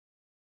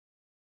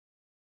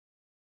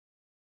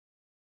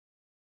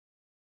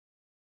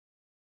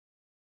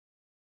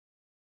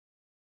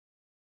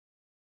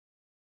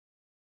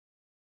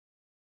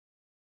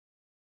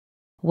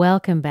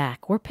Welcome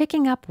back. We're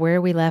picking up where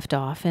we left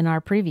off in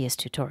our previous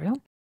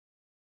tutorial.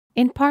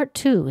 In part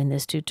 2 in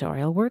this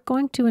tutorial, we're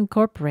going to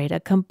incorporate a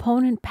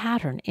component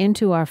pattern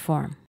into our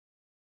form.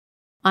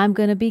 I'm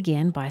going to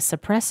begin by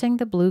suppressing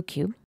the blue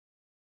cube.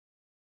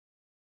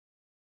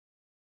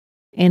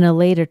 In a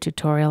later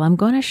tutorial, I'm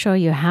going to show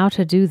you how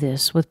to do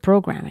this with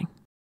programming.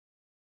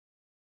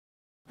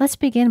 Let's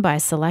begin by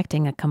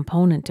selecting a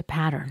component to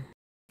pattern.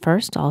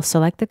 First, I'll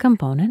select the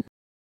component,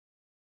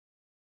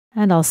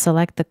 and I'll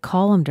select the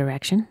column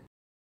direction.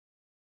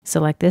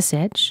 Select this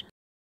edge,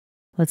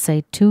 let's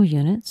say 2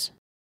 units,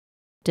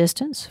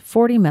 distance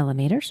 40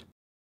 millimeters.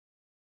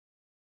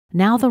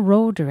 Now the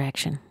row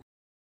direction.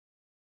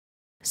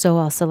 So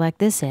I'll select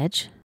this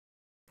edge,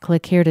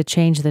 click here to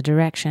change the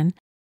direction,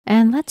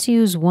 and let's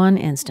use 1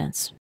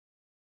 instance.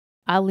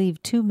 I'll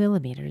leave 2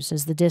 millimeters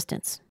as the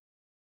distance.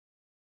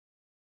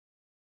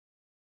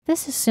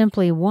 This is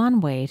simply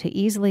one way to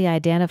easily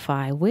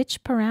identify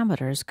which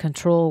parameters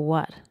control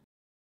what.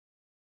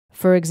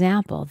 For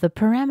example, the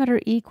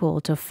parameter equal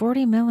to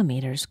 40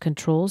 millimeters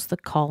controls the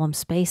column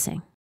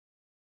spacing.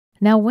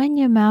 Now when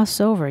you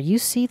mouse over, you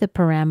see the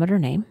parameter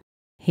name.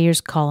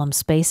 Here's column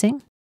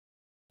spacing.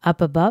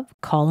 Up above,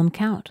 column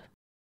count.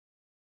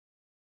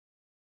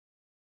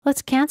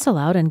 Let's cancel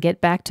out and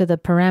get back to the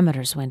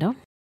parameters window.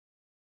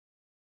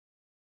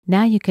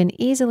 Now you can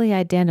easily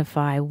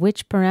identify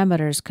which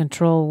parameters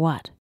control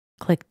what.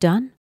 Click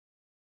Done.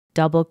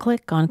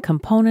 Double-click on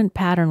Component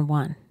Pattern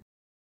 1.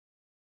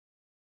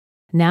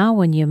 Now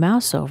when you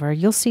mouse over,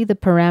 you'll see the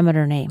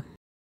parameter name.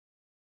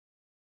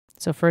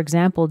 So for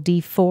example,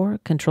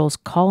 D4 controls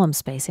column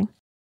spacing.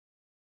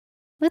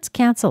 Let's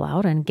cancel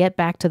out and get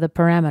back to the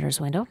parameters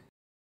window.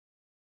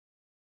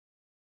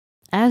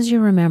 As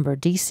you remember,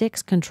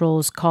 D6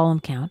 controls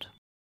column count.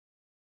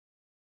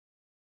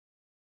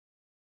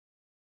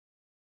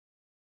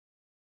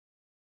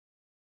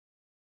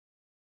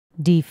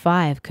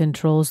 D5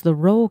 controls the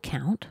row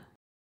count.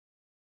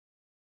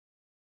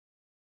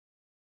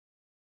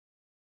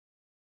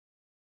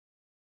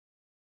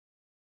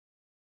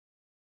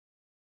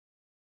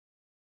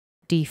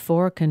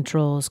 D4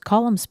 controls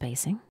column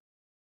spacing.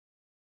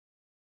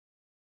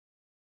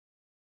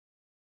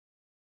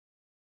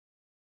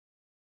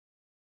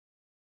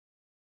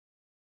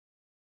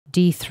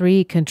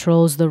 D3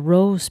 controls the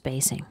row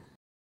spacing.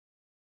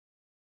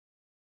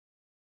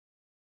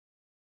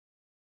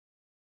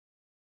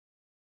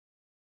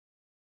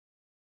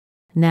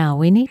 Now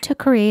we need to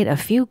create a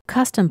few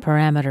custom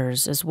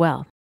parameters as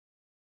well.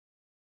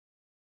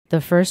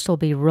 The first will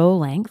be row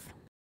length.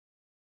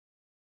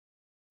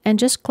 And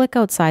just click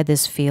outside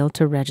this field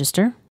to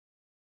register.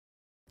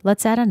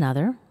 Let's add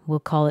another.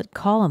 We'll call it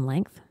column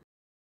length.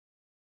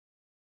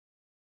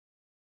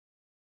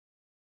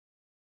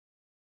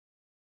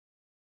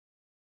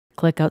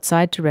 Click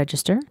outside to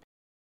register.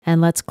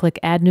 And let's click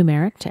Add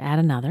Numeric to add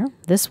another.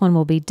 This one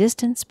will be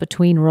distance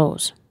between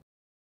rows.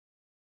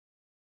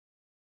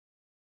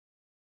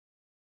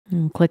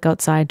 And click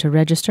outside to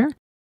register.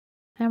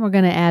 And we're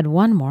going to add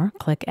one more.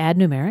 Click Add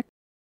Numeric.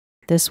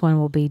 This one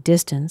will be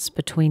distance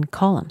between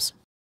columns.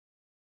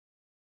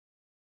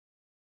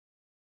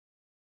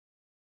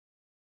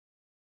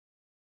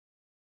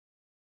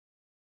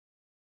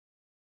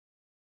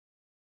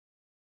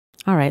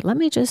 All right, let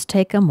me just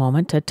take a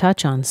moment to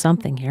touch on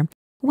something here.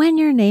 When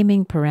you're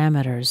naming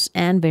parameters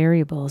and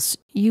variables,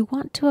 you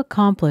want to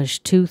accomplish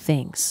 2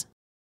 things.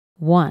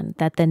 1,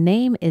 that the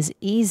name is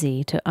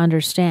easy to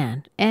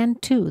understand,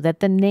 and 2, that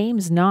the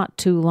name's not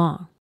too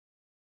long.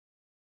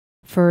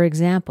 For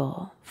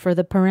example, for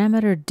the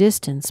parameter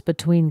distance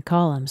between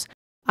columns,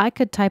 I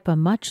could type a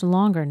much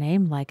longer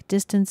name like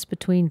distance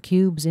between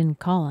cubes in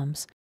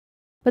columns,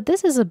 but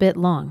this is a bit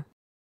long.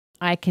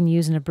 I can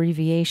use an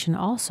abbreviation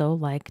also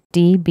like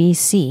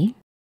DBC,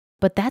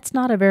 but that's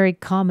not a very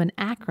common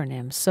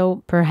acronym,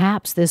 so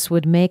perhaps this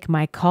would make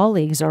my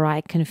colleagues or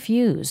I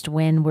confused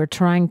when we're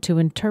trying to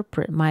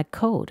interpret my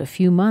code a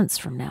few months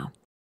from now.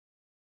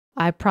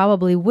 I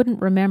probably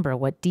wouldn't remember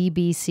what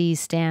DBC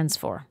stands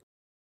for.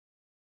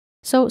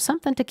 So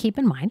something to keep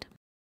in mind.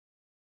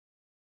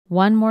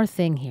 One more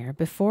thing here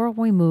before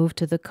we move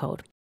to the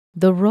code.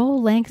 The row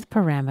length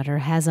parameter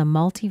has a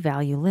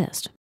multi-value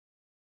list.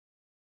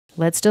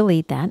 Let's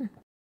delete that.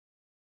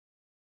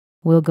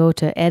 We'll go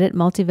to Edit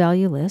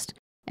Multi-Value List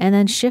and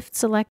then Shift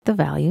select the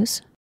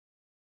values.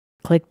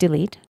 Click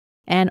Delete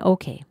and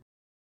OK.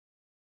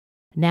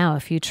 Now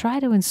if you try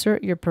to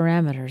insert your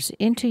parameters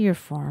into your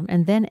form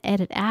and then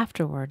edit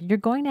afterward, you're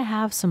going to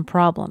have some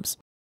problems.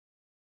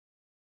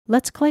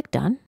 Let's click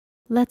Done.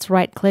 Let's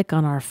right-click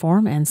on our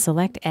form and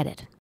select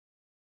Edit.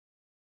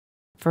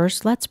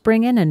 First, let's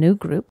bring in a new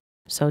group,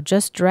 so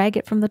just drag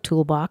it from the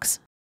toolbox.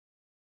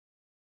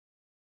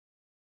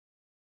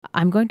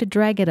 I'm going to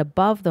drag it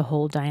above the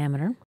hole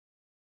diameter.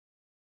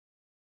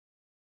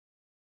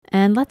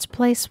 And let's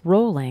place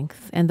row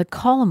length and the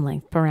column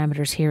length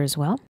parameters here as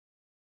well.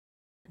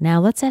 Now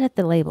let's edit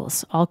the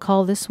labels. I'll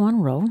call this one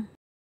row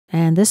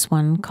and this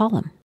one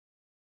column.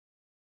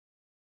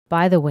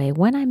 By the way,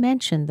 when I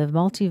mentioned the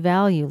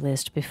multi-value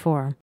list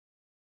before,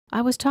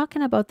 I was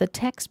talking about the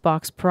text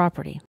box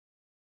property.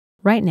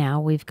 Right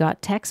now, we've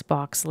got text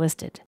box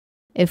listed.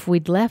 If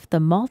we'd left the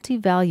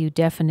multi-value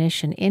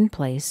definition in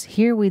place,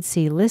 here we'd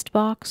see list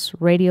box,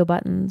 radio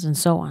buttons, and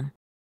so on.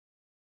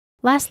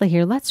 Lastly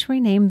here, let's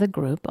rename the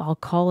group. I'll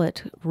call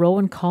it row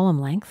and column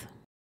length.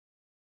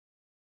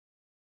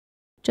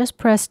 Just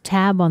press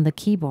Tab on the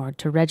keyboard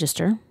to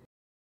register.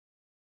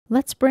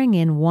 Let's bring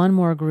in one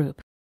more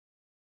group.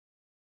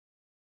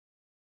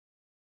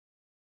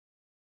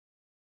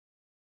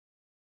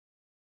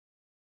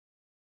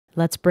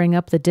 Let's bring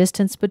up the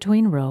distance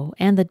between row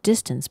and the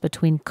distance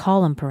between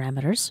column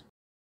parameters.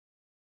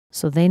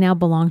 So they now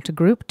belong to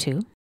group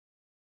 2.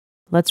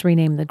 Let's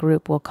rename the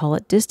group. We'll call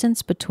it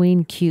distance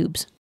between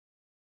cubes.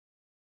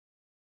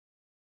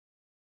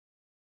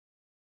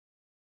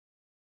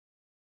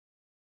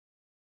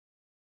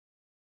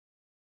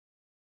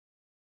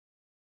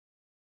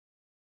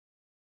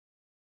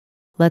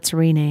 Let's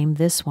rename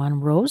this one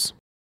rows.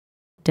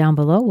 Down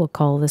below, we'll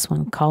call this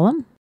one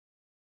column.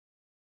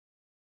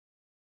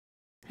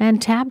 And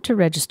tab to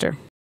register.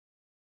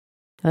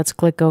 Let's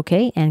click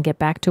OK and get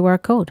back to our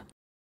code.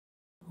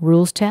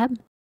 Rules tab,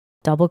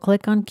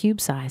 double-click on cube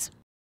size.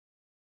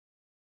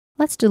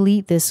 Let's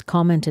delete this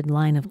commented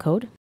line of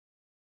code.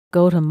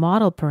 Go to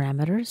Model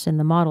Parameters in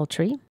the model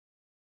tree.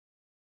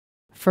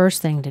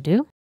 First thing to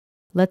do,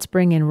 let's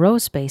bring in row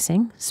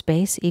spacing,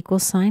 space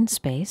equals sign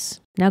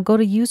space. Now go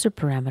to User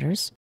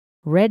Parameters,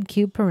 Red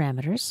Cube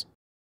Parameters,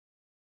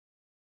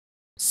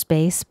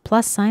 space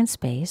plus sign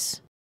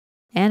space,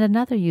 and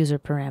another user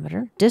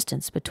parameter,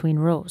 distance between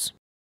rows.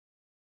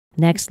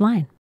 Next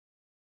line.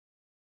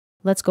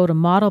 Let's go to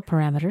Model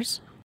Parameters,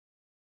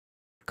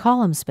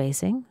 column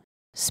spacing,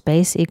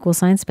 space equals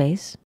sign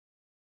space,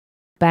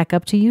 back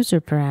up to User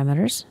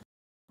Parameters,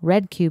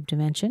 Red Cube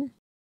Dimension,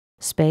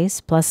 space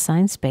plus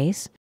sign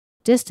space,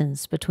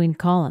 distance between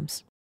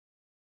columns.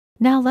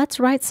 Now let's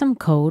write some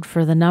code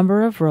for the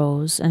number of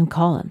rows and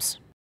columns.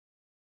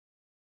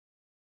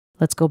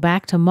 Let's go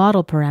back to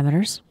Model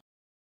Parameters.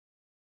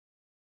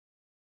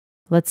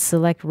 Let's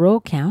select row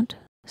count,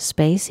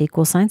 space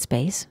equals sign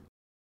space.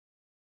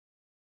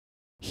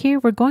 Here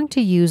we're going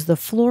to use the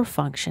floor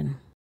function.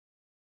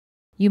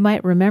 You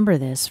might remember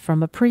this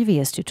from a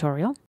previous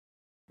tutorial.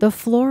 The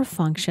floor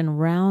function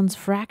rounds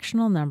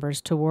fractional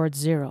numbers towards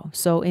 0,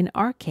 so in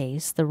our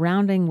case, the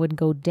rounding would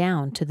go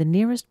down to the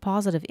nearest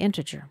positive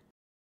integer.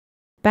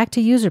 Back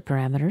to user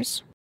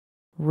parameters,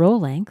 row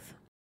length,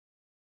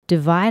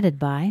 divided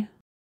by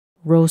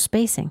row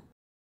spacing.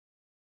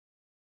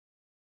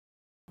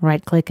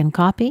 Right-click and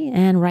copy,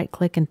 and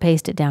right-click and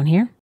paste it down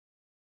here.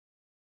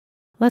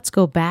 Let's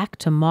go back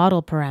to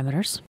Model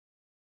Parameters.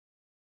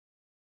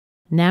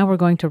 Now we're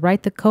going to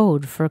write the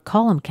code for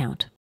column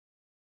count.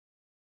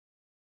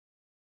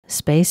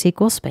 Space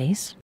equals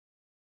space.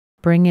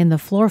 Bring in the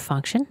floor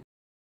function.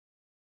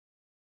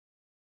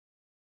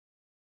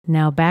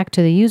 Now back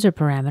to the user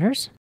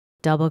parameters.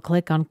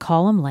 Double-click on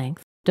column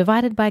length,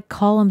 divided by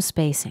column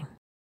spacing.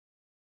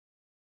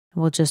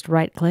 We'll just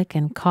right-click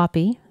and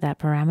copy that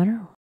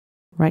parameter.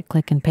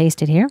 Right-click and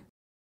paste it here.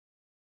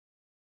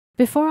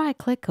 Before I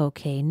click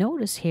OK,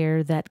 notice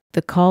here that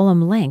the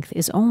column length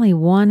is only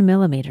 1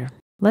 millimeter.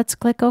 Let's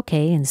click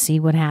OK and see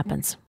what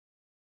happens.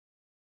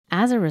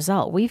 As a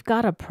result, we've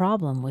got a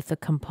problem with the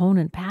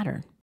component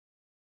pattern.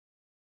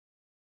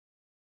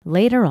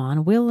 Later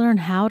on, we'll learn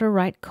how to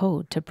write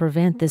code to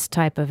prevent this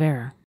type of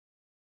error.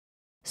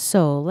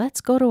 So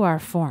let's go to our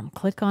form.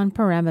 Click on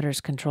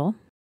Parameters Control.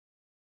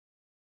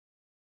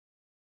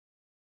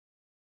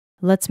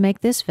 Let's make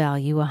this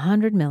value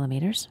 100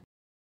 millimeters.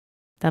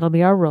 That'll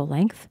be our row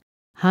length.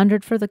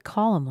 100 for the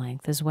column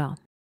length as well.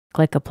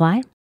 Click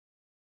Apply.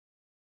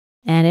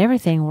 And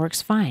everything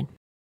works fine.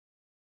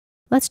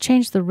 Let's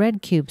change the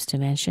red cube's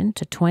dimension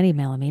to 20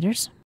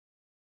 millimeters.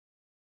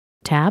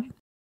 Tab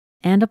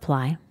and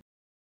Apply.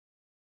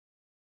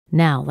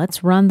 Now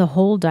let's run the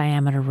whole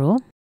diameter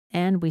rule.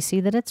 And we see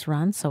that it's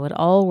run, so it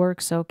all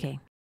works okay.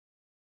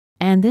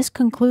 And this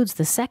concludes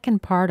the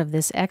second part of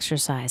this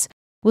exercise.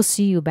 We'll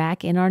see you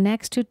back in our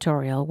next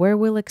tutorial where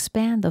we'll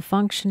expand the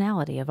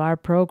functionality of our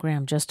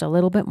program just a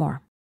little bit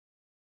more.